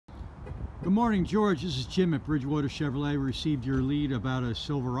Good morning, George. This is Jim at Bridgewater Chevrolet. We received your lead about a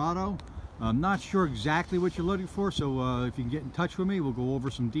Silverado. I'm not sure exactly what you're looking for, so if you can get in touch with me, we'll go over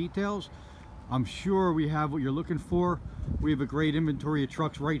some details. I'm sure we have what you're looking for. We have a great inventory of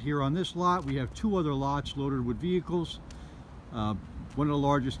trucks right here on this lot. We have two other lots loaded with vehicles. One of the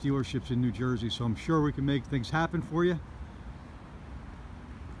largest dealerships in New Jersey, so I'm sure we can make things happen for you.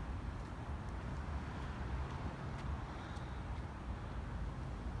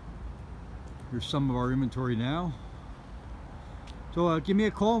 Here's some of our inventory now. So give me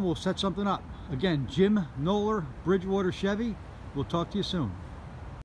a call and we'll set something up. Again, Jim Noller, Bridgewater Chevy. We'll talk to you soon.